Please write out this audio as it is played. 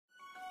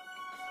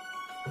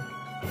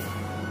Hey,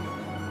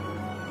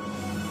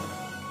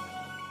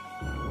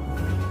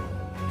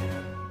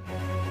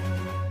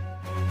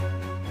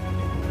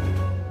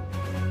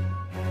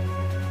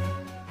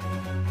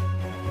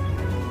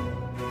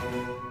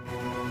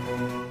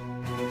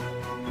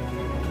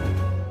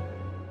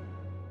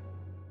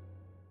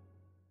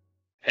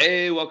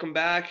 welcome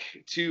back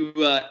to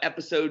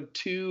episode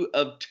 2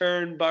 of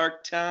Turn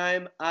Bark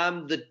Time.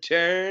 I'm the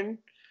Turn.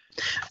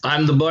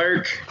 I'm the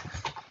Bark.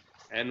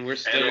 And we're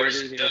still going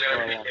to be here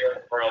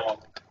for a long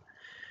time.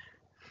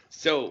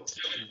 So,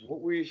 what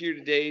we're here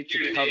today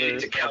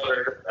to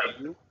cover,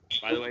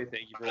 by the way,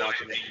 thank you for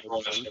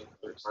watching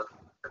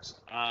first.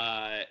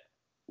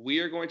 We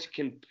are going to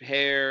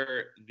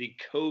compare the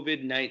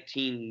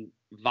COVID-19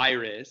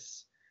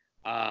 virus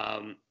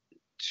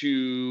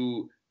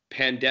to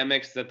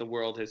pandemics that the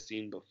world has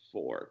seen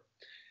before.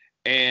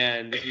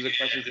 And this was a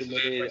question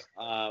submitted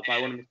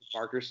by one of Mr.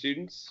 Barker's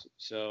students.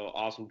 So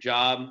awesome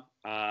job.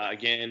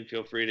 Again,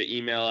 feel free to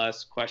email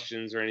us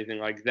questions or anything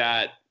like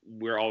that.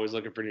 We're always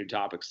looking for new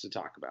topics to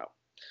talk about.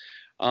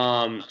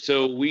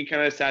 So we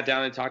kind of sat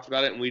down and talked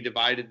about it, and we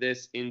divided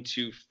this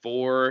into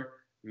 4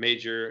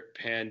 major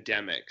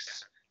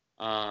pandemics.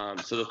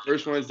 So the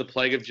first one is the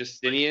Plague of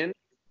Justinian.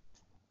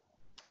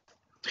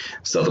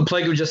 So the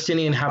Plague of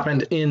Justinian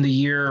happened in the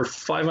year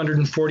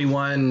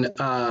 541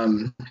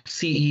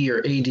 CE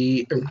or AD,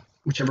 or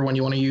whichever one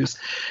you want to use.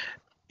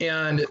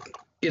 And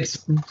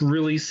it's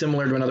really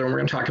similar to another one we're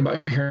going to talk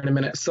about here in a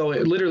minute. So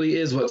it literally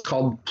is what's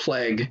called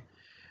plague,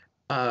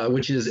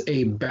 which is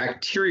a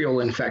bacterial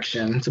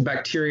infection. It's a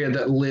bacteria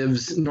that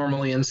lives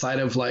normally inside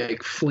of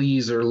like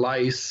fleas or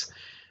lice.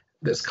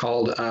 That's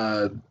called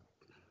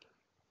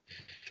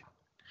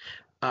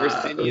Yersinia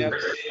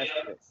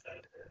pestis.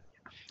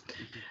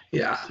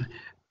 Yeah.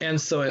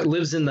 And so it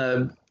lives in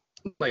the,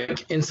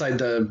 like, inside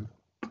the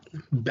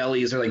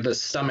bellies or like the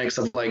stomachs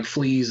of like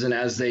fleas. And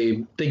as they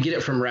get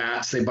it from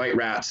rats, they bite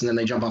rats and then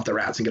they jump off the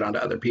rats and get onto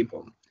other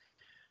people.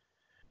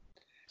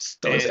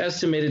 So it's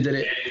estimated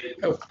that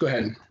go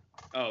ahead.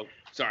 Oh,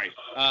 sorry.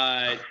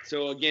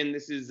 So again,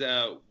 this is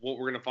what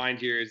we're going to find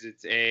here is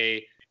it's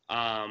a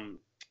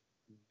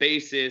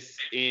basis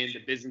in the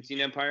Byzantine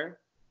Empire.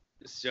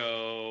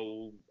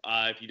 So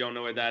if you don't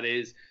know what that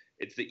is,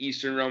 it's the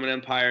Eastern Roman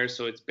Empire,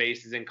 so its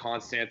base is in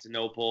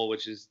Constantinople,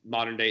 which is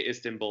modern-day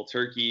Istanbul,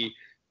 Turkey,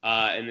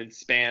 and then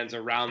spans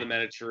around the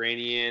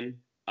Mediterranean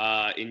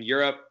in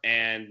Europe,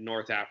 and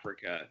North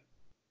Africa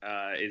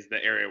is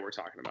the area we're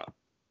talking about.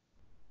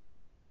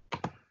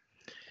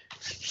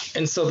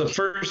 And so the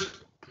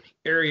first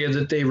area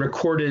that they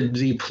recorded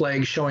the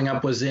plague showing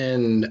up was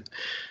in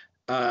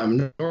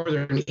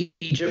northern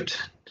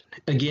Egypt.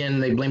 Again,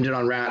 they blamed it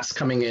on rats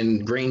coming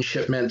in grain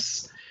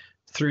shipments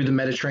through the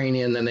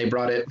Mediterranean. Then they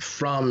brought it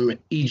from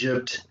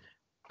Egypt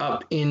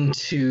up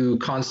into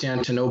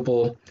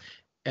Constantinople,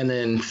 and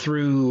then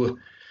through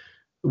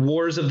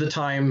wars of the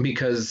time,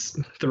 because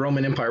the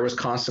Roman Empire was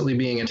constantly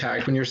being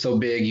attacked. When you're so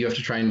big, you have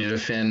to try and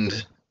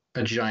defend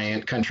a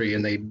giant country,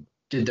 and they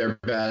did their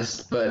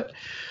best. But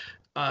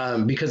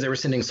because they were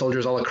sending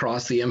soldiers all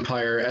across the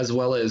empire, as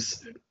well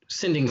as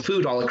sending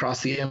food all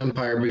across the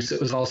empire, because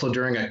it was also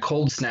during a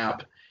cold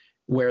snap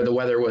where the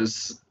weather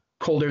was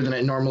colder than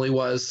it normally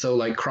was, so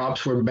like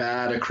crops were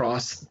bad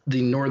across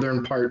the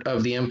northern part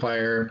of the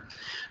empire,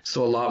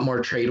 so a lot more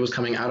trade was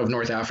coming out of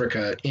North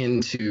Africa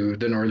into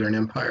the northern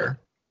empire.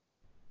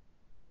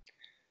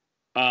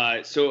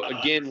 So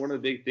again, one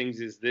of the big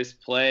things is this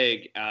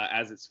plague,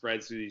 as it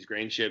spreads through these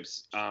grain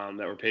ships that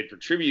were paid for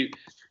tribute,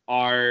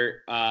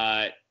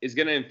 is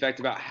going to infect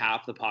about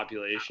half the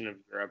population of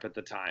Europe at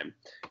the time.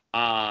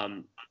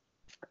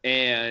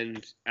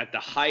 And at the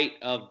height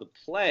of the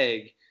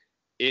plague,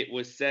 it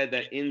was said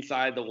that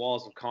inside the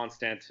walls of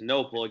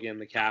Constantinople, again,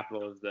 the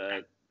capital of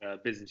the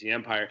Byzantine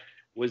Empire,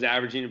 was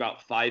averaging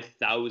about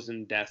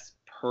 5,000 deaths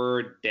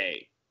per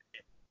day.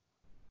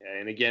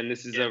 And again,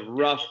 this is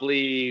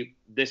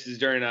this is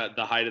during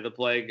the height of the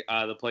plague.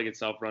 The plague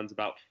itself runs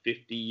about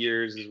 50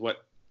 years is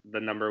what the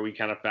number we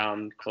kind of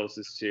found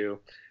closest to.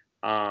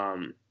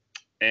 And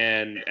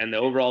the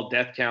overall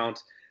death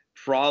count,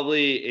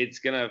 probably it's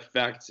going to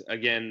affect,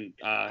 again,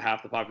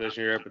 half the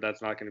population of Europe, but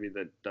that's not going to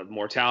be the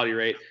mortality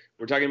rate.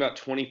 We're talking about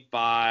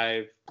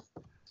 25,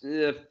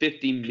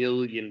 50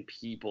 million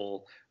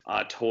people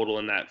total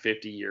in that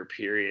 50-year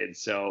period.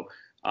 So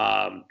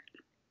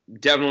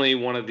definitely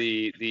one of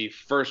the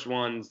first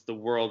ones the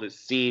world has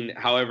seen.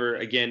 However,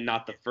 again,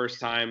 not the first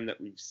time that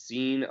we've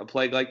seen a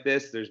plague like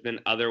this. There's been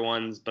other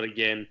ones, but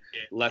again,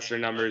 lesser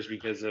numbers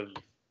because of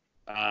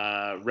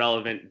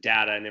relevant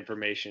data and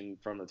information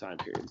from the time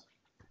period.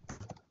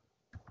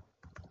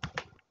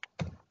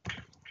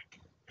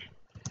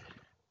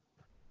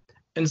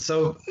 And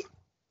so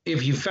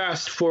if you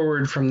fast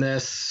forward from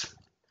this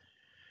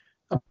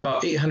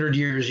about 800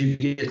 years, you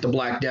get the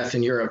Black Death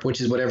in Europe, which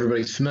is what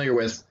everybody's familiar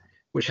with,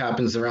 which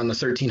happens around the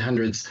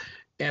 1300s.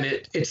 And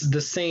it's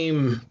the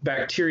same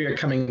bacteria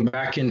coming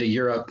back into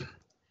Europe.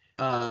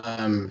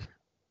 Again,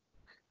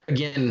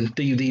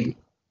 the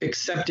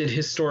accepted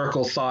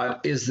historical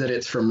thought is that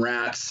it's from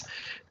rats.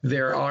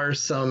 There are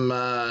some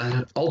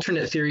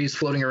alternate theories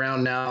floating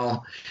around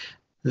now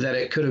that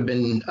it could have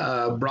been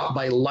brought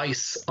by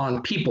lice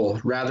on people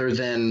rather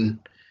than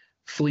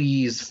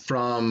fleas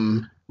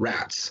from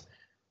rats.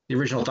 The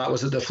original thought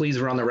was that the fleas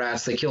were on the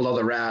rats, they killed all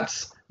the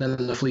rats, then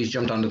the fleas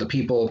jumped onto the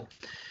people.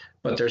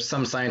 But there's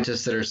some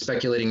scientists that are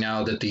speculating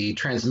now that the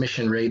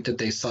transmission rate that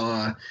they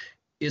saw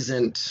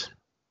it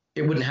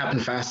wouldn't happen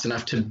fast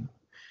enough to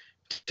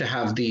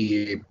have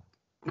the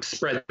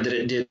spread that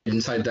it did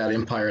inside that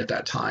empire at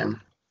that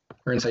time,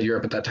 or inside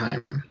Europe at that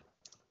time.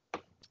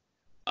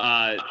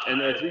 And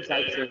there are three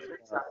types of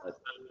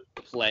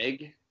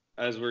plague,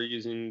 as we're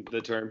using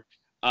the term.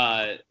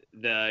 The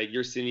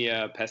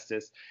Yersinia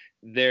pestis.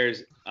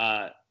 There's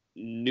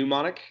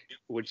pneumonic,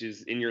 which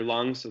is in your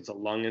lungs, so it's a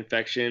lung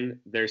infection.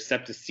 There's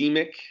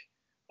septicemic,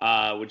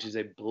 which is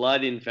a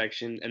blood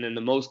infection. And then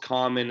the most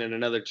common and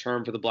another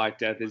term for the Black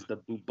Death is the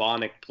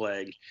bubonic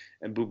plague.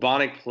 And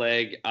bubonic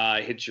plague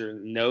hits your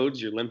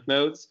nodes, your lymph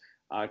nodes,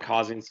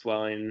 causing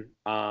swelling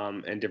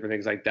and different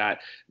things like that.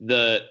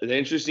 The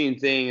interesting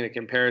thing and a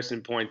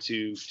comparison point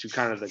to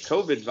kind of the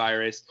COVID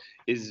virus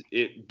is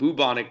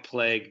bubonic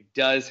plague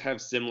does have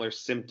similar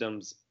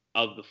symptoms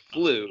of the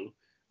flu,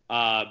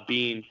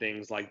 being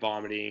things like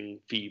vomiting,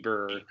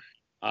 fever,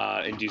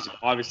 inducing.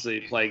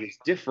 Obviously, plague is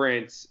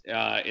different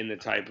in the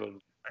type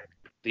of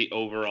the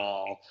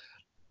overall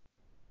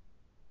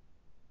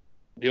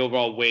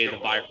way the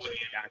virus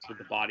reacts with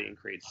the body and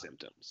creates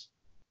symptoms.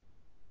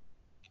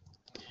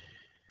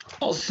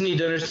 Also need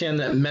to understand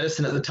that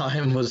medicine at the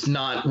time was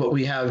not what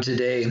we have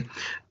today.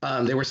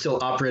 They were still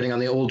operating on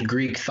the old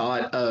Greek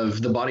thought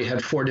of the body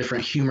had 4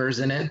 different humors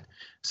in it.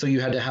 So you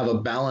had to have a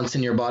balance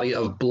in your body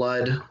of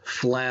blood,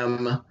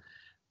 phlegm,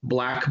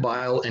 black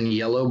bile, and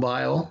yellow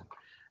bile.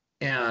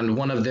 And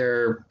one of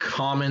their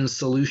common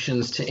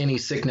solutions to any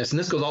sickness, and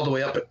this goes all the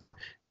way up,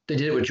 they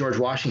did it with George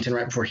Washington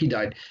right before he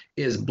died,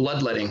 is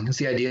bloodletting. It's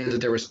the idea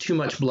that there was too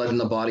much blood in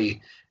the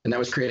body, and that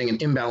was creating an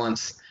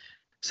imbalance.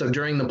 So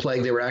during the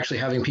plague, they were actually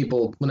having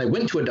people, when they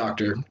went to a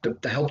doctor,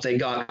 the help they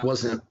got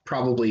wasn't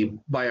probably,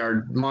 by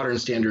our modern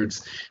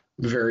standards,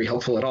 very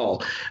helpful at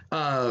all.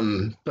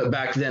 But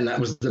back then, that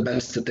was the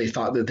best that they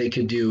thought that they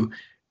could do.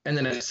 And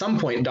then at some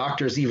point,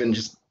 doctors even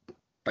just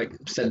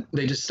said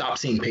they just stopped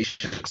seeing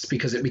patients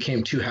because it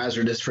became too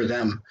hazardous for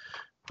them.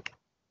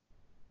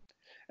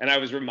 And I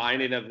was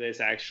reminded of this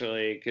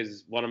actually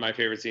because one of my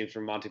favorite scenes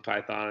from Monty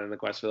Python and the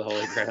Quest for the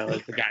Holy Grail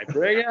is the guy,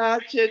 "Bring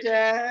out your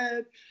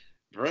dead,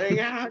 bring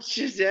out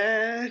your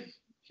dead."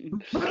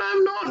 But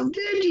I'm not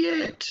dead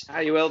yet.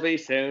 You will be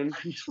soon.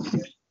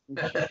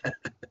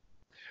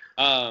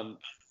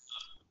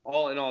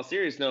 All in all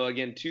seriousness, though,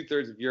 again,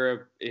 2/3 of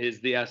Europe is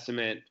the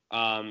estimate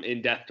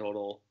in death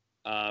total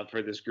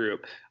for this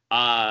group.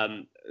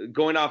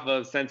 Going off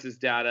of census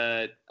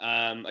data,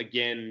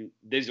 again,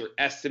 these are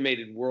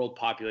estimated world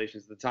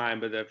populations at the time,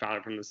 but I found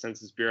it from the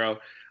Census Bureau,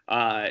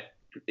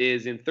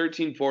 is in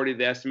 1340,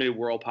 the estimated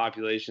world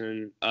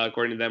population,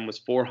 according to them, was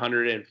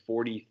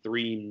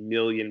 443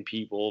 million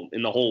people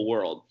in the whole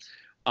world.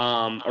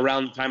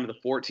 Around the time of the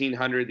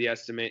 1400, the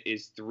estimate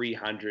is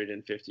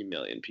 350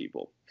 million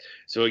people.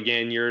 So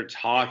again, you're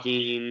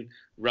talking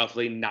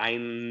roughly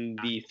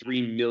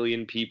 93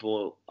 million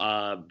people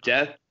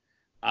death.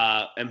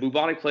 And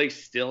bubonic plague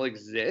still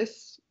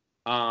exists.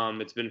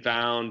 It's been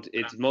found.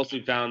 It's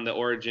mostly found the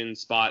origin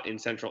spot in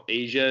Central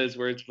Asia is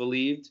where it's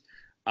believed.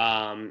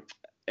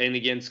 And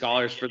again,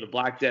 scholars for the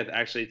Black Death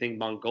actually think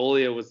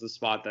Mongolia was the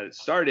spot that it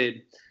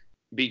started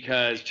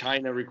because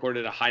China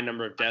recorded a high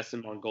number of deaths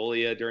in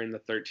Mongolia during the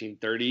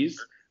 1330s,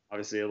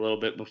 obviously a little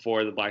bit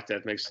before the Black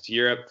Death makes it to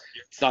Europe.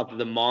 It's thought that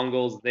the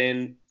Mongols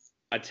then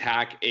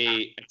attack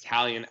a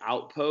Italian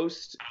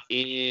outpost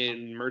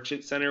in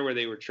Merchant Center where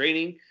they were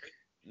trading.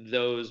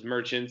 Those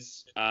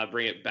merchants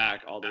bring it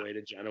back all the way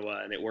to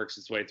Genoa, and it works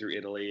its way through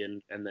Italy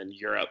and then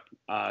Europe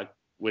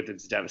with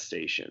its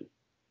devastation.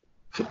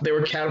 They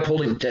were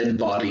catapulting dead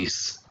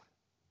bodies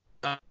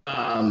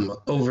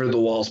over the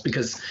walls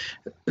because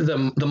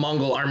the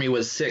Mongol army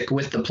was sick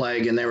with the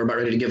plague, and they were about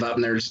ready to give up.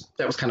 And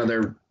that was kind of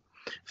their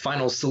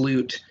final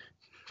salute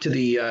to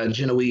the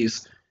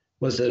Genoese,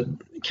 was to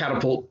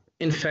catapult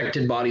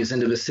infected bodies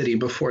into the city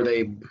before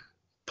they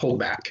pulled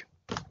back.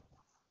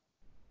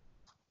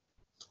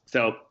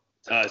 So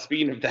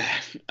speaking of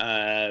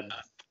that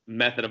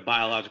method of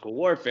biological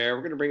warfare,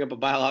 we're going to bring up a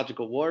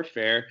biological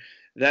warfare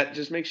that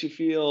just makes you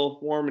feel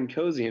warm and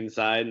cozy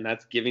inside, and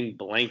that's giving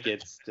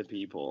blankets to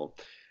people.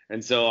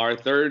 And so our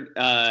third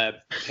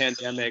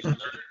pandemic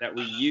that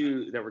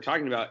we're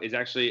talking about is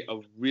actually a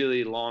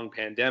really long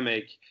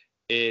pandemic.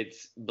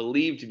 It's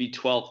believed to be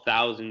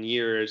 12,000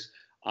 years.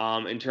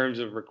 In terms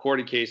of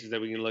recorded cases that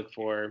we can look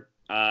for,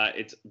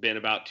 it's been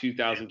about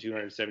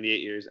 2,278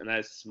 years, and that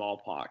is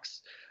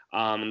smallpox.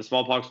 And the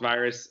smallpox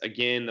virus,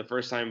 again, the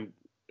first time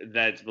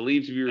that's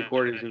believed to be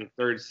recorded is in the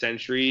 3rd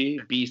century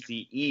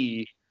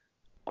BCE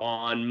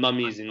on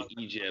mummies in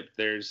Egypt.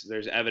 There's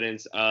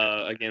evidence,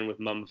 again, with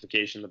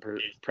mummification, the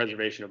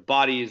preservation of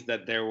bodies,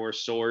 that there were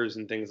sores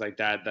and things like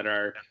that that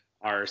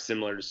are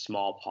similar to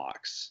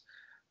smallpox.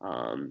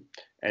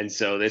 And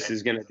so this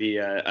is going to be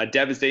a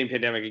devastating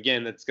pandemic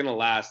again that's going to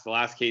last. The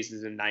last case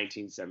is in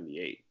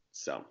 1978.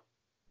 So,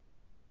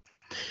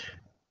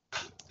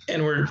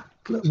 and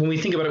when we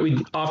think about it,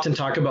 we often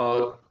talk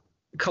about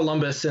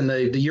Columbus and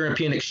the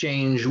European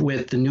exchange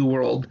with the New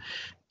World,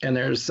 and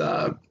there's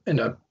a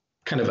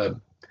kind of a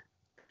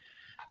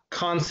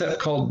concept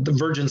called the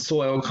virgin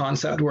soil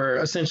concept, where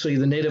essentially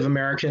the Native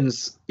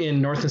Americans in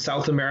North and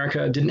South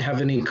America didn't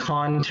have any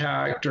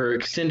contact or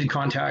extended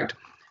contact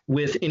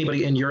with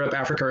anybody in Europe,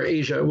 Africa, or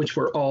Asia, which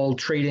were all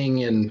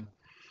trading and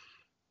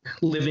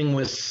living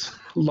with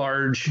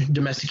large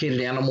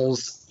domesticated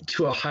animals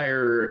to a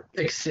higher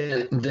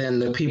extent than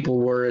the people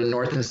were in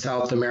North and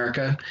South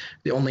America.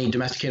 The only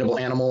domesticatable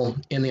animal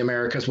in the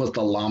Americas was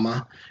the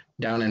llama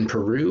down in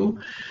Peru,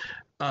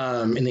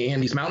 in the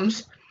Andes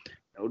Mountains.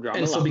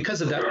 And so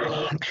because of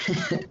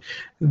that,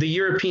 the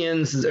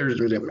Europeans, or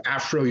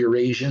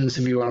Afro-Eurasians,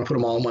 if you want to put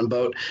them all in one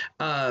boat,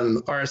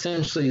 are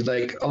essentially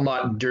like a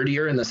lot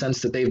dirtier in the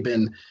sense that they've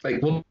been,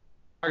 like, we'll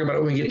talk about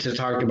it when we get to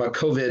talk about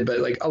COVID, but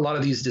like a lot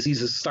of these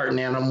diseases start in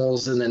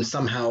animals and then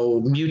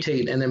somehow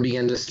mutate and then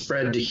begin to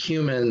spread to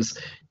humans.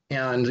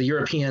 And the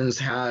Europeans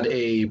had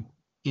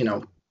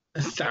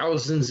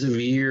thousands of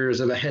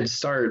years of a head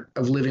start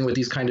of living with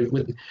these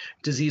with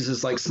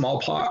diseases like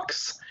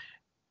smallpox.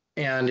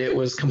 And it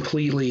was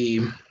completely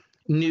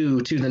new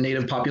to the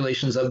native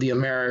populations of the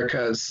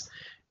Americas,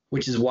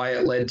 which is why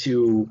it led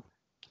to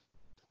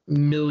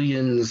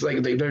millions.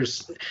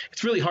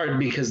 It's really hard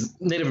because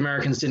Native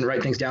Americans didn't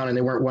write things down and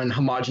they weren't one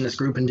homogenous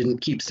group and didn't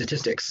keep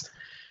statistics.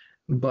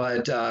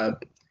 But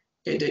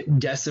it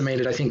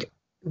decimated, I think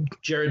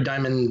Jared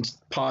Diamond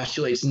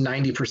postulates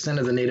 90%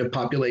 of the native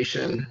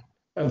population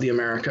of the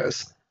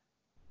Americas.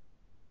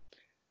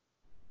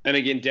 And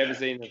again,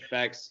 devastating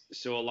effects.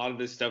 So a lot of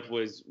this stuff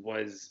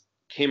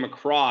came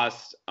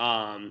across,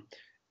 and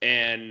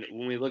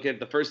when we look at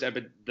the first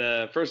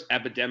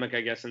epidemic,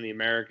 I guess, in the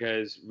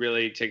Americas,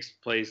 really takes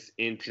place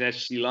in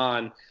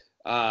Tenochtitlan,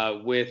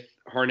 with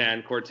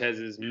Hernan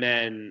Cortez's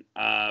men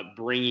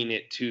bringing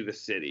it to the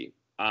city,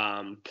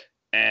 and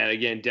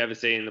again,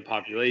 devastating the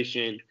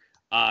population.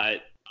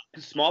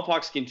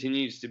 Smallpox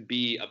continues to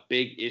be a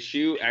big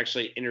issue.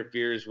 Actually,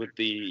 interferes with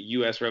the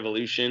U.S.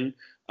 Revolution.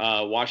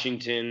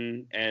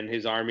 Washington and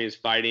his army is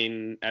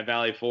fighting at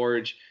Valley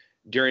Forge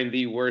during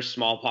the worst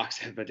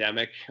smallpox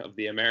epidemic of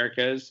the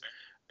Americas.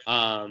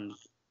 And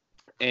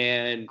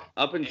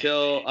up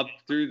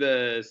through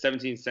the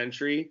 17th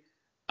century,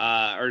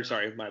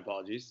 my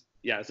apologies.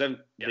 Yeah,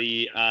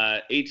 the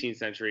 18th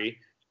century,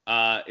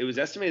 it was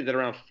estimated that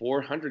around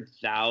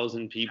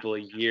 400,000 people a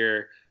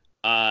year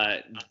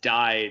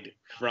died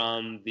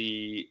from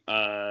the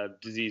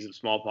disease of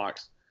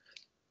smallpox.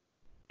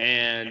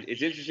 And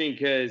it's interesting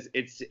because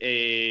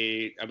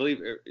I believe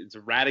it's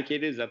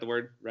eradicated. Is that the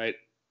word, right?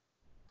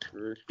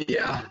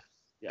 Yeah.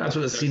 That's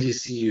what the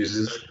CDC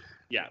uses.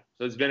 Yeah,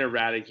 so it's been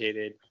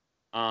eradicated.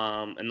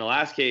 And the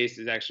last case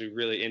is actually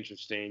really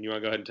interesting. You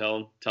want to go ahead and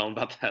tell them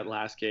about that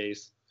last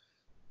case?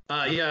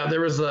 Yeah, there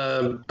was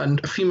a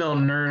female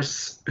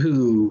nurse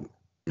who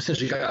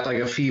essentially got like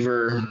a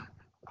fever,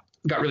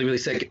 got really, really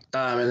sick,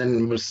 and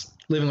then was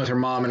living with her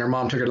mom, and her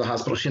mom took her to the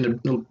hospital.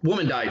 The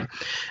woman died,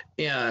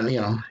 and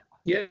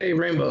yay,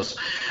 rainbows.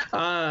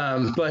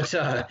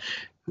 But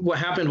what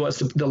happened was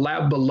the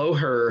lab below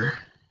her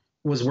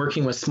was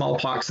working with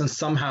smallpox, and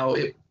somehow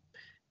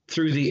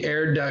through the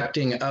air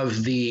ducting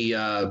of the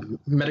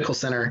medical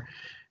center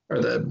or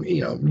the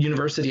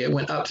university, it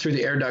went up through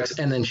the air ducts,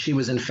 and then she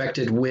was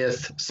infected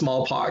with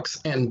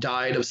smallpox and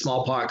died of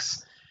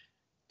smallpox.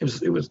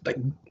 It was like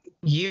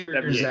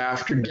decades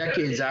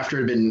after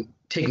it had been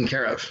taken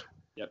care of.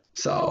 Yep.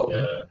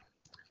 So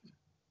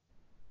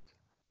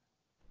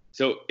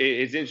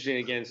it's interesting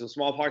again. So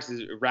smallpox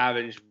has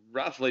ravaged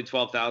roughly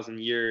 12,000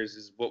 years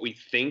is what we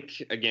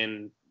think.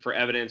 Again, for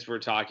evidence, we're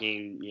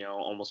talking,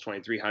 almost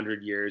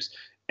 2,300 years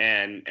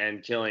and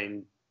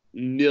killing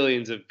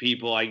millions of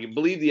people. I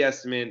believe the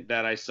estimate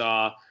that I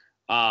saw,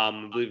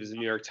 I believe it was a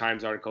New York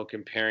Times article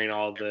comparing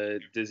all the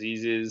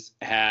diseases,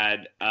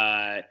 had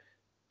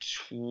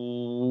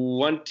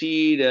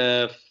 20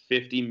 to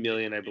 50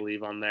 million, I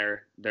believe, on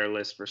their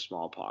list for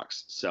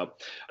smallpox. So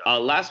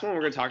last one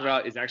we're going to talk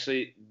about is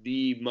actually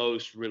the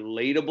most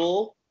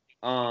relatable.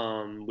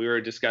 We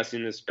were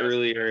discussing this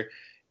earlier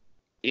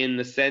in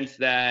the sense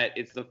that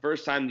it's the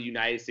first time the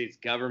United States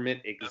government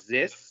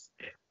exists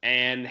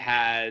and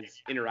has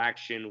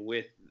interaction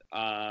with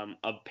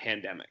a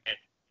pandemic.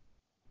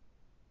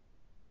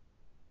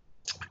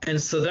 And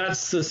so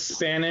that's the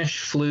Spanish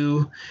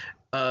flu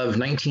of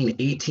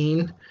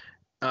 1918.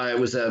 It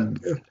was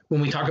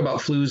when we talk about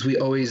flus, we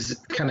always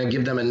kind of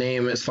give them a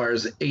name as far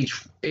as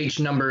H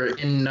number,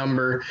 N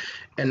number,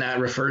 and that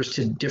refers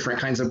to different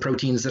kinds of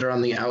proteins that are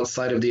on the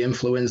outside of the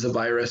influenza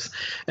virus.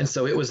 And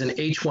so it was an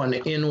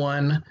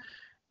H1N1,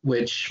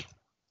 which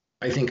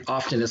I think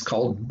often is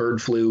called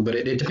bird flu, but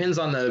it depends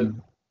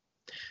on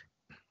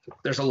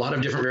there's a lot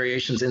of different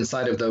variations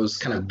inside of those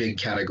kind of big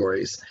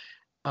categories.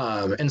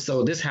 And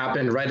so this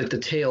happened right at the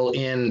tail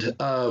end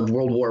of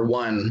World War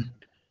I.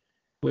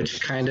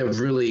 which kind of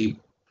really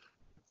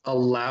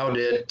allowed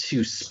it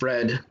to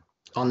spread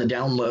on the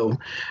down low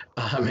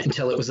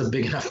until it was a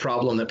big enough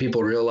problem that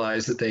people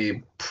realized that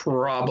they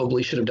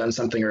probably should have done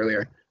something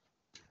earlier.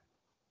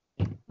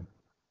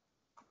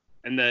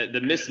 And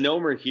the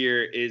misnomer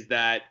here is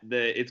that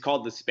it's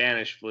called the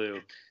Spanish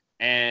flu,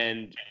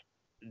 and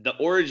the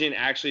origin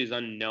actually is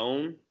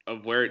unknown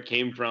of where it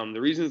came from.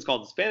 The reason it's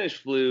called the Spanish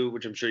flu,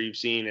 which I'm sure you've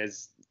seen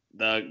as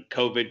the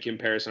COVID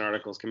comparison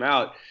articles come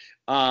out,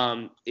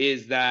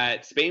 is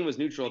that Spain was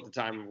neutral at the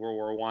time of World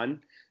War I.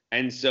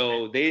 And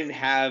so they didn't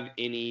have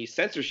any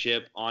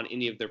censorship on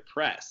any of their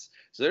press.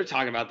 So they're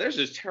talking about there's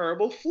this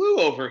terrible flu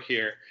over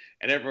here.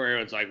 And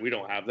everyone's like, we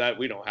don't have that.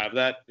 We don't have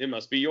that. It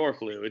must be your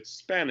flu. It's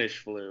Spanish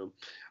flu.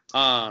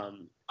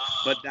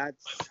 But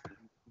that's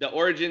the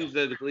origins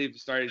that I believe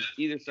started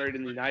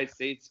in the United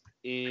States,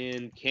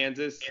 in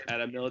Kansas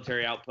at a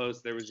military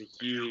outpost. There was a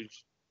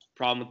huge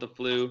problem with the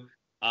flu.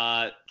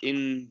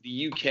 In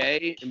the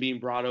UK, and being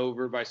brought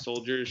over by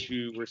soldiers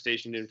who were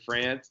stationed in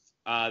France,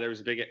 there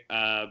was a big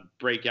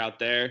breakout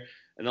there.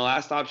 And the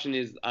last option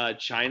is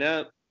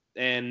China,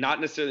 and not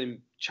necessarily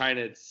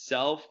China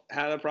itself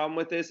had a problem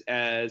with this,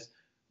 as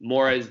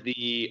more as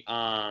the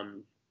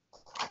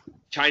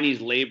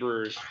Chinese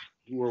laborers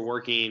who were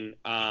working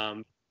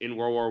in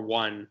World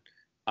War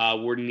I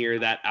were near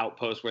that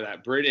outpost where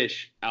that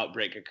British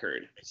outbreak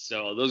occurred.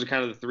 So those are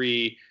kind of the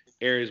three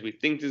areas we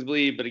think this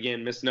bleed, but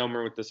again,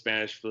 misnomer with the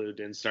Spanish flu.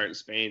 Didn't start in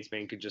Spain.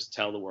 Spain could just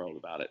tell the world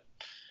about it.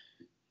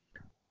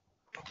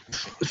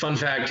 Fun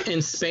fact,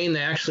 in Spain,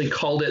 they actually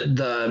called it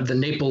the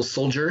Naples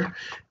Soldier,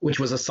 which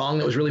was a song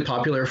that was really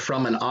popular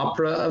from an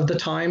opera of the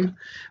time.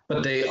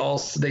 But they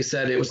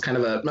said it was kind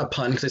of a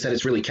pun, because they said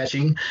it's really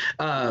catching.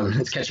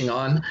 It's catching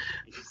on.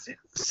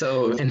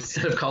 So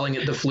instead of calling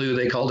it the flu,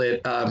 they called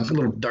it a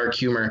little dark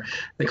humor.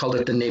 They called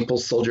it the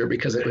Naples Soldier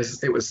because it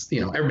was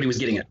everybody was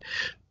getting it.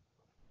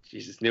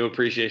 Jesus, new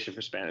appreciation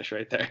for Spanish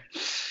right there.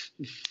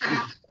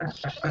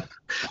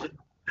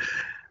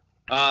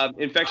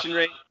 Infection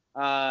rate.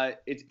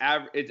 It's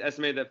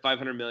estimated that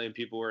 500 million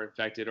people were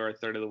infected, or a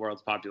third of the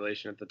world's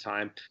population at the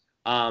time.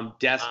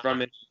 Deaths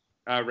from it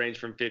range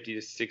from 50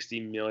 to 60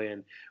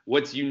 million.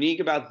 What's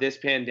unique about this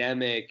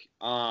pandemic,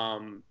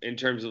 in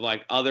terms of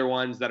like other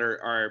ones that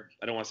are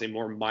I don't want to say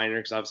more minor,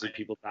 because obviously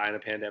people die in a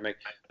pandemic,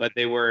 but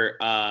they were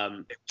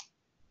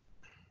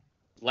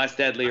less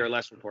deadly or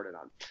less reported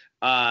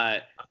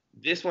on.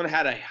 This one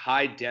had a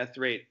high death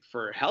rate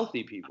for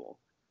healthy people.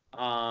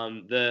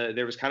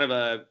 There was kind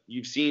of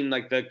you've seen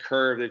like the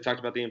curve, they've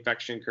talked about the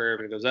infection curve,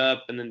 and it goes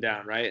up and then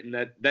down, right? And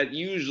that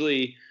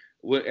usually,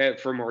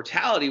 for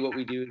mortality, what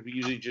we do is we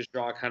usually just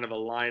draw kind of a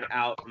line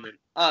out and then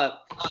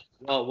up.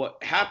 Well,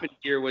 what happened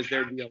here was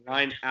there'd be a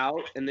line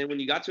out, and then when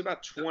you got to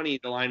about 20,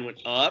 the line went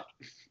up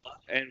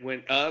and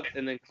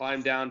then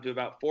climbed down to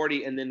about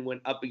 40, and then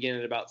went up again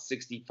at about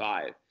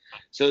 65.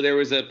 So there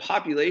was a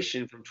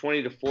population from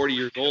 20 to 40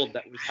 years old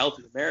that was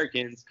healthy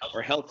Americans,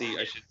 or healthy,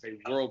 I should say,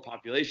 world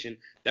population,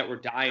 that were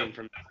dying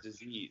from this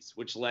disease,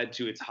 which led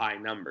to its high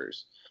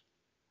numbers.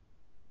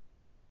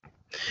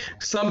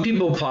 Some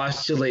people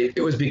postulate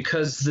it was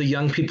because the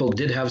young people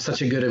did have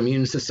such a good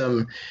immune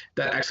system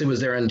that actually was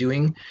their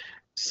undoing.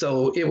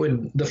 So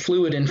the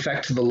flu would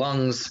infect the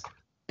lungs,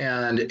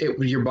 and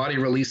your body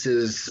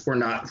releases. We're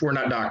not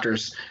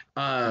doctors.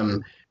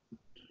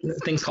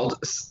 Things called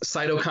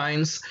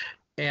cytokines.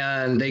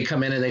 And they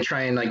come in and they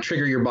try and like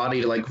trigger your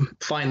body to like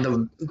find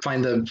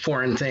the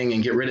foreign thing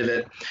and get rid of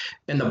it.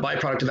 And the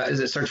byproduct of that is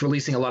it starts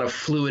releasing a lot of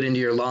fluid into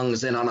your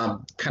lungs, and on a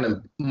kind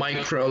of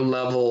micro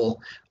level,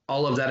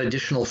 all of that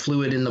additional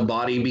fluid in the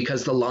body,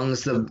 because the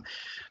lungs, the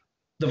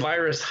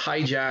virus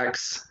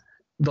hijacks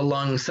the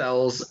lung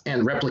cells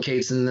and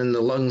replicates, and then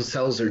the lung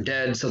cells are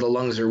dead, so the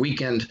lungs are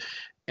weakened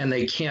and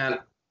they can't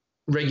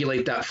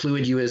regulate that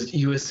fluid. You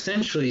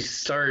essentially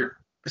start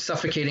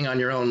suffocating on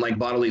your own, like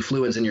bodily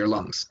fluids in your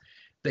lungs.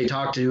 They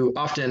talk to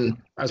often,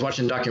 I was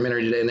watching a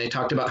documentary today, and they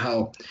talked about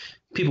how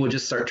people would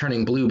just start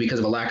turning blue because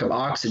of a lack of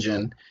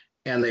oxygen,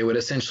 and they would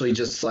essentially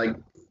just like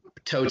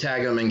toe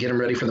tag them and get them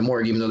ready for the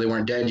morgue, even though they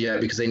weren't dead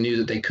yet, because they knew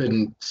that they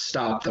couldn't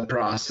stop the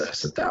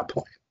process at that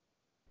point.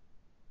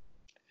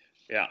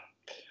 Yeah.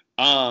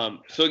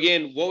 So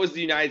again, what was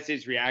the United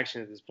States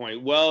reaction at this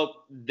point?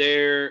 Well,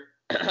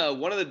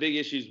 one of the big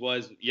issues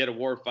was you had a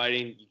war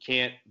fighting. You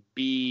can't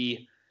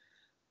be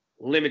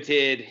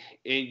limited,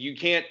 and you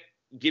can't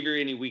give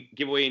away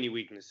any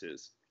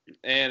weaknesses.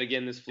 And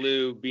again, this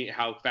flu, being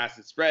how fast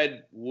it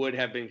spread, would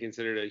have been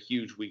considered a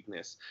huge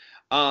weakness.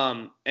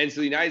 And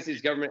so the United States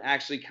government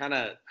actually kind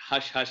of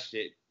hushed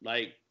it,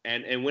 like,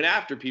 and went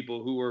after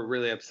people who were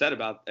really upset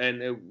about,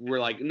 and were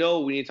like, no,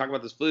 we need to talk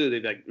about this flu.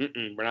 They'd be like,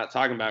 we're not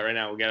talking about it right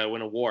now. We got to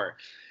win a war.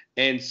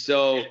 And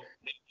so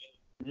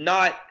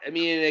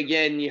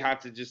again,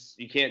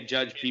 you can't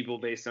judge people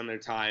based on their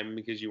time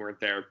because you weren't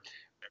there.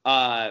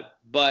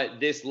 But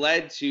this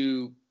led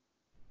to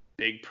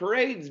big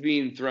parades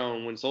being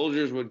thrown when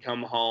soldiers would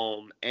come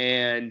home,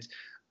 and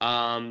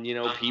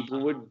people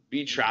would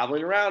be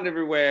traveling around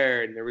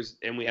everywhere,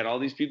 and we had all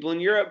these people in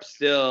Europe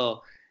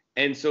still.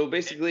 And so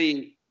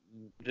basically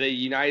the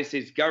United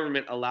States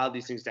government allowed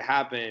these things to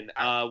happen.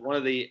 One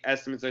of the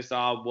estimates I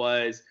saw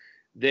was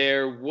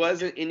there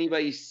wasn't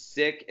anybody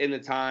sick in the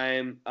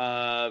time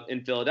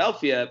in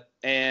Philadelphia,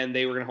 and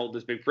they were going to hold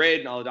this big parade,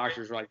 and all the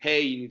doctors were like,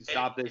 hey, you need to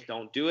stop this,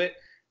 don't do it.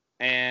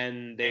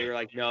 And they were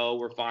like, no,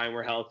 we're fine,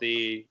 we're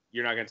healthy,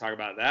 you're not going to talk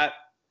about that.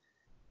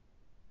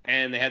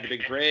 And they had the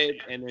big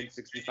parade, and then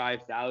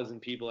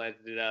 65,000 people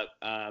ended up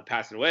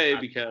passing away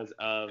because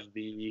of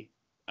the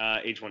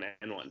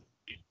H1N1.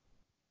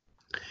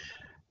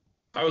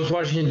 I was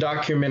watching a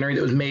documentary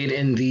that was made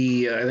in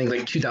the, I think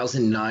like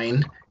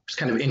 2009. It's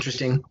kind of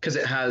interesting because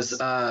it has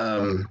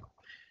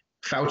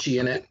Fauci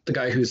in it, the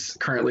guy who's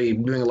currently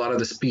doing a lot of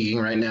the speaking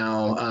right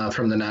now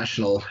from the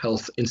National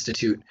Health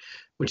Institute,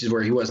 which is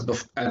where he was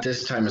at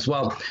this time as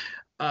well.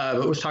 But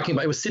it was talking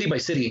about, it was city by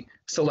city.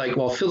 So like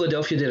while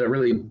Philadelphia did a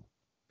really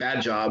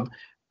bad job,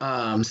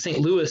 St.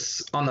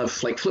 Louis on the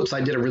flip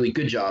side did a really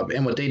good job.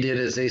 And what they did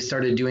is they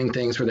started doing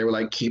things where they were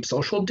like, keep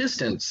social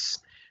distance,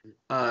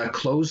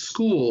 close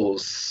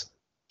schools,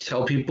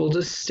 tell people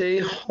to stay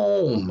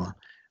home.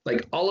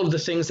 Like all of the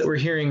things that we're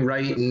hearing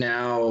right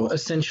now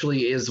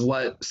essentially is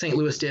what St.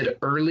 Louis did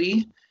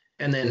early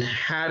and then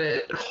had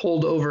it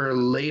hold over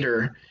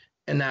later.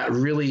 And that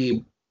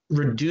really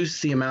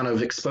reduced the amount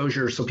of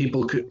exposure so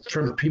people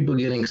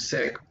getting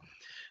sick.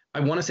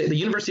 I want to say the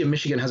University of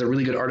Michigan has a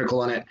really good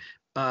article on it.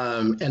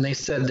 And they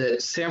said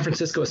that San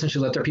Francisco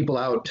essentially let their people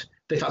out.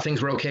 They thought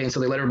things were okay. And so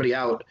they let everybody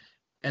out.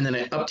 And then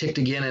it upticked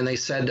again. And they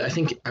said, I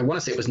want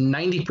to say it was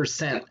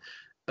 90%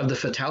 of the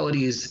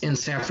fatalities in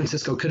San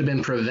Francisco could have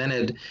been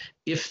prevented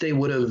if they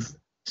would have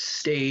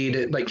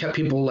stayed, like kept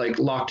people like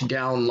locked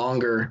down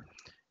longer,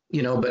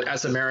 you know. But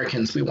as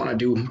Americans, you don't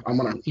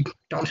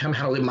tell me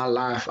how to live my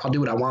life. I'll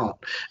do what I want.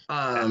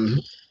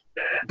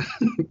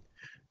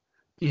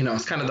 You know,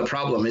 it's kind of the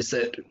problem is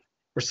that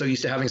we're so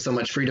used to having so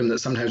much freedom that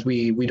sometimes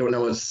we don't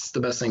know what's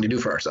the best thing to do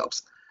for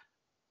ourselves.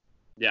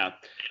 Yeah.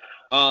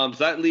 So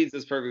that leads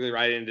us perfectly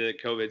right into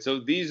COVID. So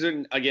these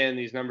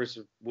numbers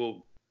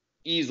will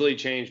easily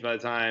change by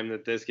the time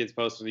that this gets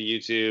posted to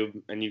YouTube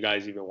and you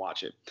guys even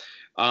watch it.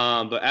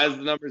 But as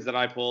the numbers that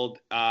I pulled,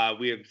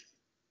 we have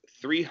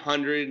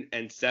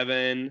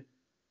 337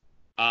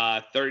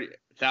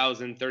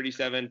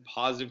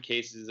 positive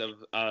cases of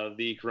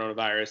the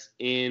coronavirus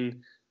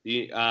in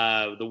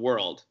the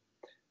world.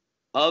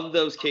 Of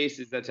those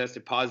cases that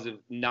tested positive,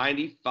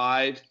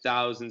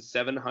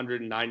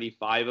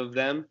 95,795 of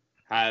them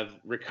have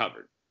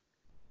recovered.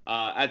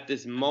 At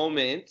this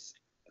moment,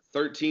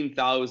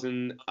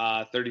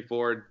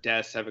 13,034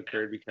 deaths have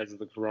occurred because of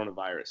the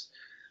coronavirus.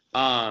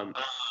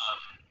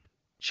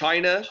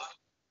 China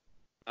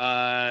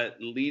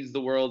leads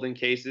the world in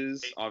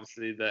cases,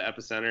 obviously the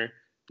epicenter.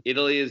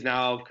 Italy is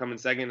now coming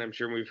second. I'm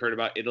sure we've heard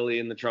about Italy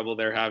and the trouble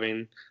they're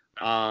having.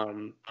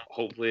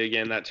 Hopefully,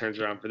 again, that turns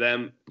around for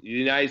them. The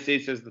United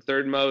States has the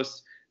third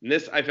most. And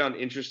this I found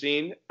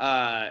interesting.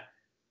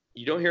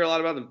 You don't hear a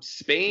lot about them.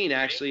 Spain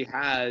actually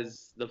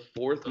has the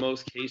fourth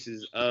most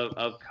cases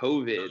of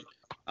COVID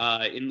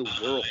in the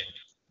world.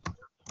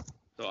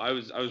 So I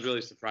was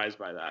really surprised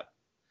by that.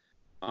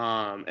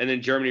 And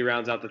then Germany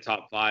rounds out the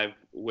top five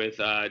with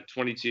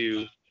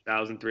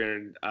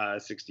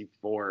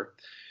 22,364.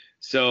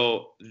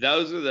 So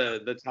those are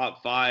the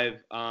top five.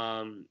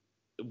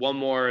 One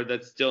more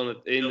that's still in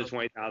the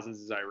 20,000s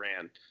is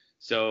Iran.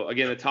 So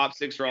again, the top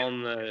six are all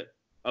in the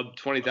of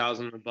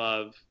 20,000 and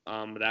above,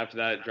 but after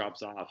that it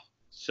drops off.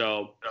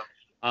 So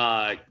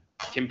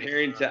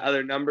comparing to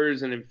other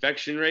numbers and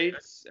infection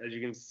rates, as you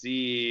can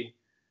see,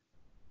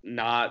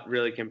 not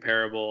really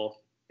comparable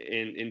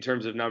in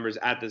terms of numbers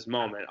at this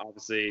moment.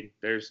 Obviously,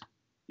 there's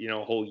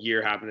a whole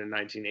year happened in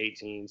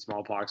 1918,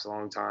 smallpox a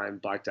long time,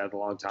 Black Death a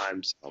long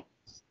time. So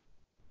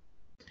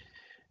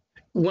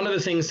one of the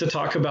things to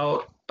talk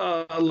about,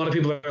 a lot of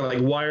people are like,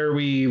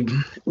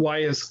 why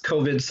is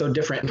COVID so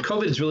different? And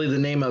COVID is really the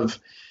name of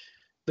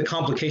the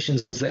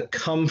complications that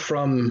come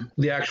from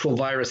the actual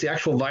virus. The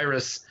actual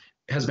virus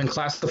has been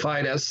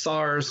classified as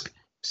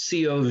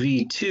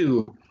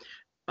SARS-CoV-2.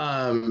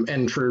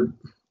 And for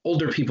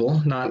older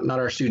people, not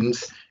our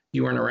students,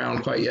 you weren't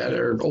around quite yet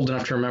or old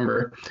enough to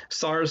remember,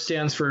 SARS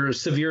stands for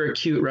Severe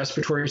Acute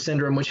Respiratory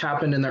Syndrome, which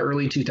happened in the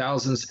early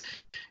 2000s.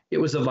 It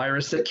was a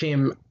virus that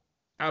came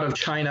out of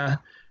China,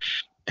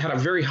 had a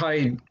very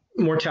high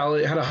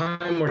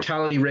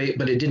mortality rate,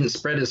 but it didn't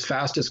spread as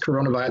fast as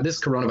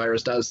this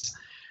coronavirus does.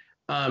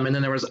 And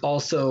then there was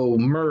also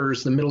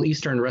MERS, the Middle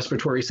Eastern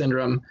Respiratory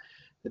Syndrome,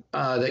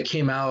 that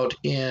came out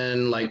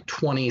in like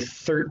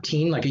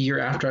 2013, like a year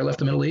after I left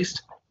the Middle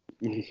East.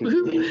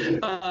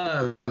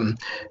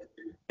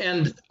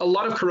 And a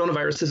lot of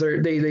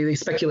coronaviruses they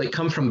speculate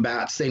come from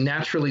bats. They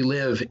naturally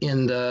live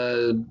in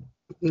the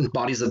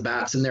bodies of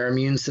bats, and their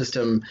immune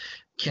system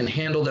can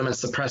handle them and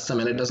suppress them,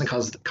 and it doesn't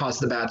cause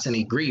the bats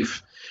any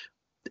grief.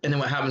 And then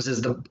what happens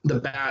is the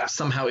bat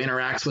somehow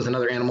interacts with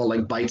another animal,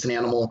 like bites an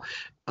animal,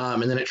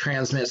 and then it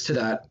transmits to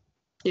that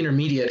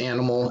intermediate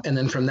animal, and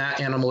then from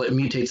that animal it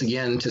mutates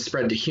again to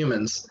spread to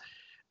humans.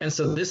 And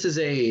so this is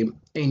you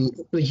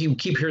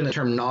keep hearing the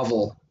term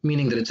novel,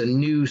 meaning that it's a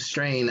new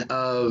strain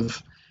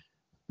of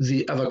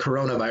of a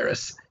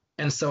coronavirus.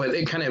 And so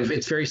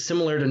it's very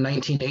similar to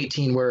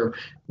 1918, where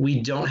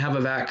we don't have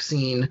a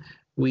vaccine.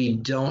 We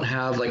don't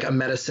have like a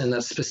medicine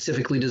that's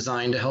specifically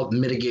designed to help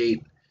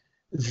mitigate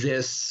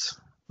this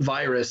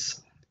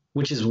virus,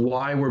 which is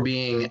why we're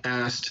being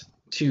asked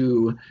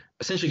to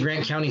essentially.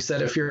 Grant County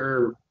said if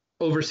you're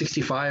over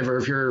 65 or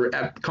if you're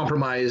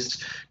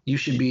compromised, you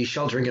should be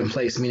sheltering in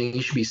place, meaning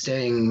you should be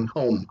staying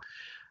home.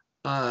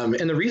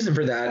 And the reason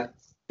for that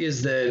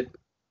is that,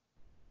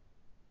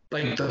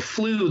 like the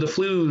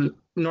flu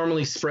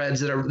normally spreads.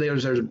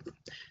 There's a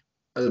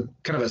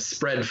kind of a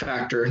spread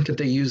factor that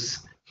they use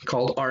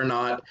called R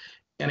naught,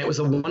 and it was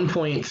a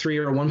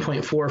 1.3 or a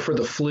 1.4 for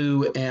the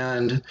flu,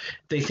 and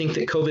they think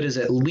that COVID is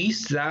at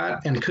least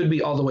that and could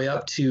be all the way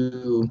up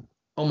to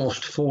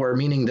almost 4,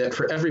 meaning that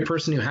for every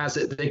person who has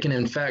it, they can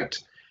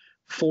infect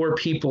 4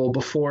 people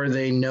before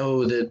they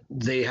know that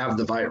they have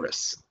the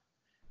virus.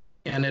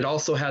 And it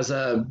also has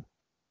an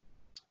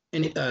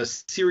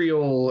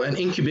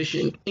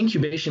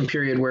incubation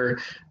period where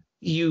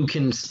you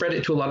can spread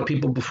it to a lot of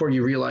people before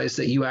you realize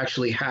that you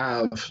actually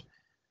have,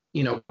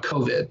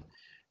 COVID.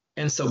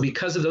 And so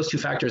because of those 2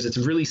 factors, it's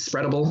really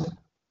spreadable,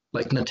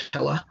 like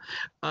Nutella,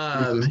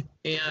 and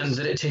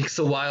that it takes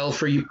a while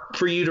for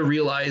you to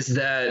realize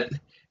that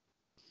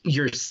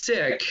you're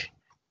sick.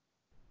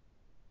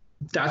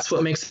 That's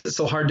what makes it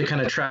so hard to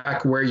kind of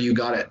track where you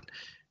got it,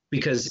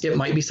 because it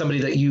might be somebody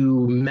that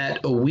you met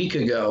a week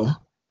ago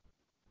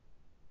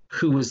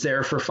who was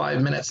there for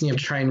 5 minutes, and you have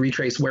to try and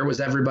retrace where was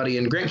everybody.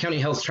 And Grant County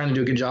Health's trying to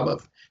do a good job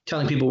of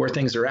telling people where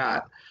things are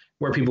at,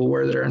 where people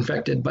were that are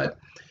infected. But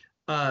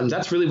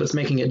that's really what's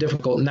making it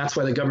difficult. And that's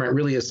why the government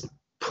really is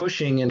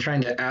pushing and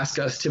trying to ask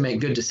us to make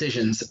good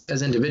decisions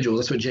as individuals.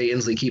 That's what Jay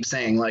Inslee keeps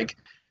saying, like,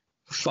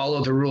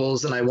 follow the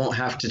rules and I won't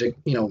have to,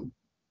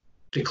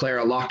 declare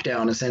a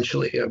lockdown,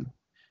 essentially a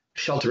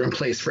shelter in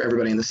place for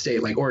everybody in the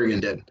state like Oregon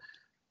did.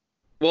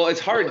 Well, it's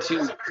hard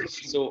too.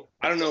 So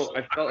I don't know.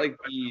 I felt like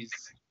these,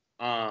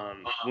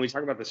 when we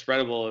talk about the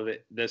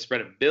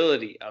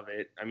spreadability of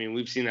it, I mean,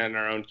 we've seen that in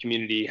our own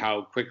community,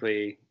 how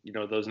quickly,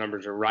 those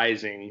numbers are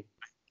rising.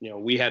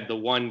 We had the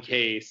one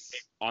case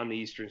on the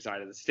eastern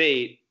side of the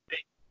state,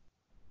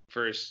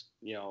 first,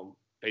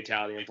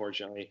 fatality,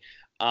 unfortunately.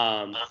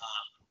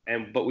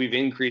 But we've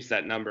increased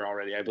that number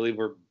already. I believe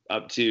we're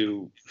up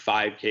to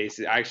 5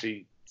 cases,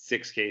 actually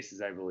 6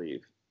 cases, I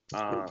believe.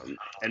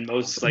 And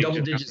most like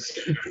double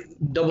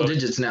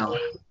digits now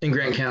in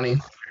Grant County.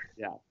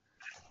 Yeah.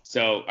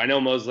 So I know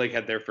Moses Lake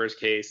had their first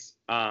case.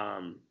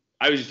 I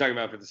was just talking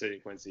about for the city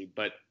of Quincy,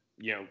 but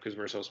because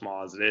we're so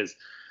small as it is.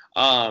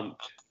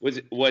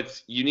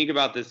 What's unique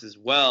about this as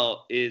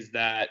well is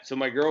that, so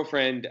my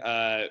girlfriend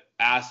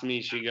asked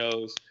me, she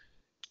goes,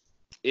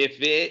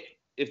 if the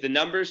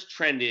numbers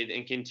trended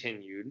and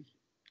continued,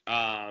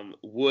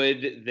 what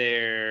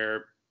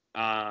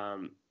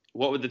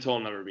would the total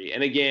number be?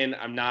 And again,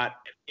 I'm not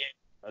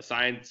a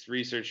science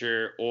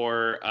researcher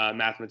or a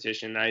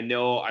mathematician. I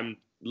know I'm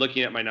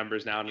looking at my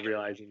numbers now and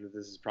realizing that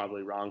this is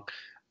probably wrong,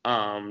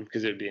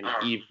 because it would be an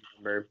even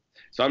number.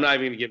 So I'm not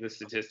even going to give the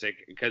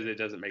statistic because it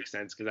doesn't make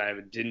sense, because I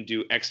didn't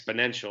do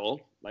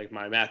exponential, like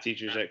my math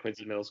teachers at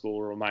Quincy Middle School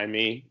will remind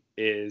me,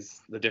 is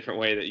the different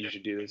way that you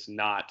should do this,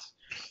 not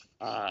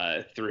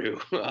through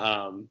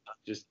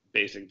just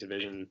basic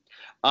division.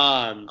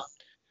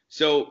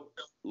 So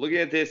looking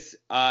at this,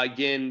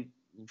 again,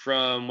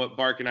 from what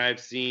Bark and I have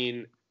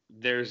seen,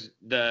 there's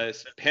the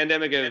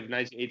pandemic of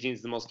 1918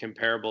 is the most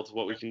comparable to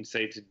what we can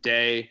say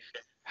today.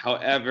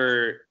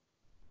 However,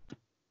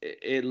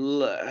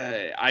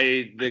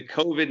 the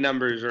COVID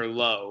numbers are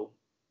low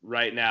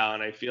right now,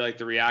 and I feel like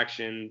the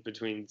reaction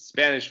between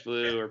Spanish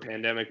flu or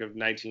pandemic of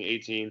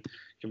 1918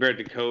 compared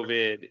to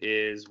COVID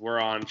is we're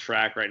on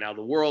track right now.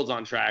 The world's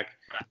on track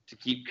to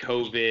keep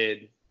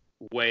COVID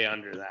way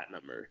under that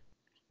number.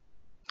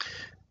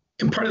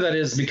 And part of that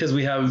is because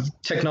we have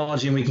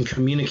technology and we can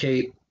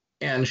communicate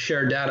and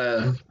share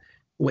data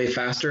way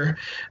faster.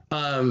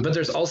 But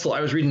there's also,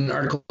 I was reading an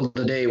article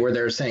today where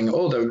they're saying,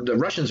 oh, the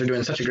Russians are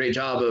doing such a great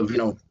job of,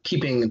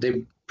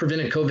 they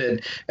prevented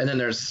COVID. And then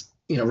there's,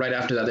 right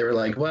after that, they were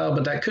like, well,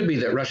 but that could be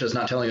that Russia's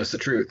not telling us the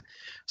truth.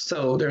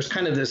 So there's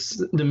kind of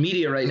the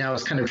media right now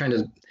is kind of trying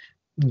to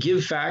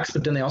give facts,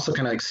 but then they also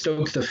kind of like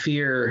stoke the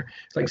fear.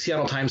 Like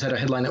Seattle Times had a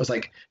headline that was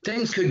like,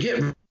 things could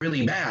get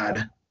really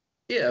bad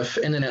if,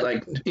 and then it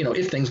like,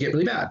 if things get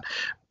really bad.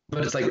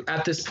 But it's like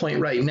at this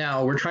point right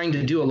now, we're trying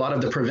to do a lot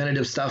of the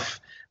preventative stuff,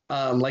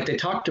 like they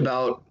talked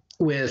about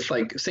with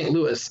like St.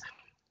 Louis,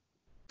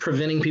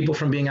 preventing people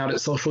from being out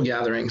at social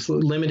gatherings,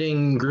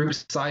 limiting group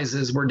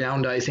sizes. We're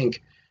down to, I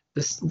think,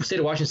 the state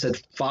of Washington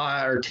said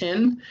 5 or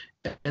 10,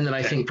 and then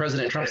I think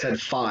President Trump said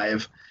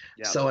 5.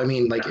 Yeah. So, I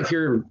mean, like if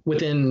you're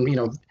within,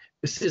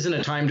 this isn't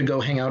a time to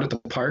go hang out at the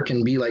park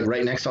and be like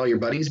right next to all your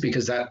buddies,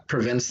 because that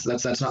prevents,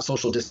 that's not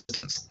social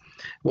distance.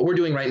 What we're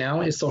doing right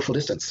now is social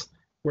distance.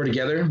 We're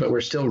together, but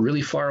we're still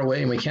really far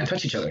away and we can't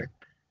touch each other.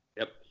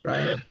 Yep.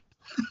 Right.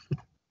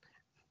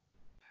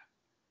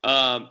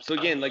 So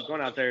again, like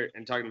going out there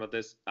and talking about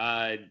this,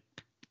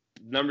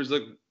 numbers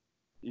look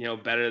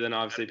better than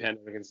obviously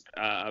pandemic.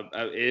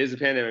 It is a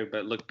pandemic,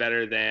 but looked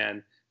better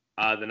than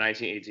the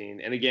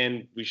 1918. And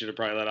again, we should have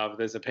probably let off with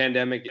this. A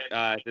pandemic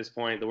at this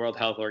point, the World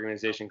Health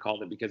Organization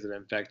called it because it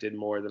infected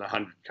more than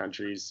 100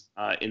 countries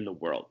in the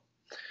world.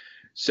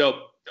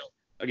 So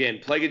again,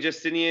 Plague of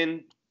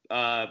Justinian,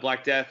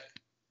 Black Death,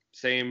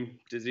 same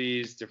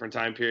disease, different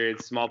time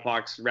periods.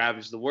 Smallpox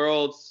ravaged the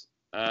world,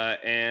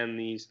 and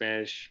the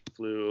Spanish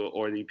flu,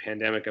 or the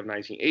pandemic of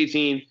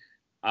 1918,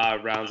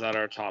 rounds out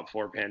our top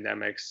 4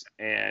 pandemics.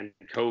 And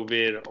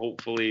COVID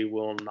hopefully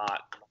will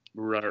not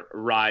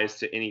rise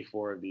to any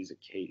 4 of these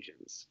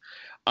occasions.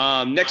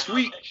 Next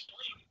week,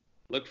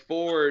 look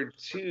forward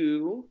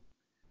to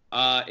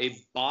a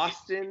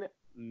Boston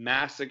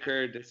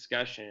Massacre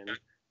discussion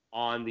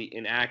on the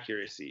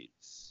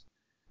inaccuracies.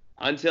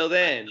 Until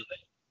then,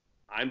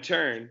 I'm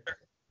Turn.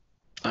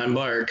 I'm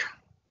Bark.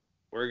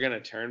 We're going to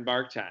turn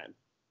bark time.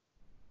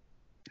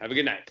 Have a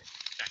good night.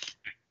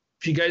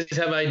 If you guys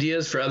have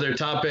ideas for other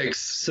topics,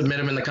 submit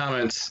them in the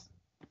comments.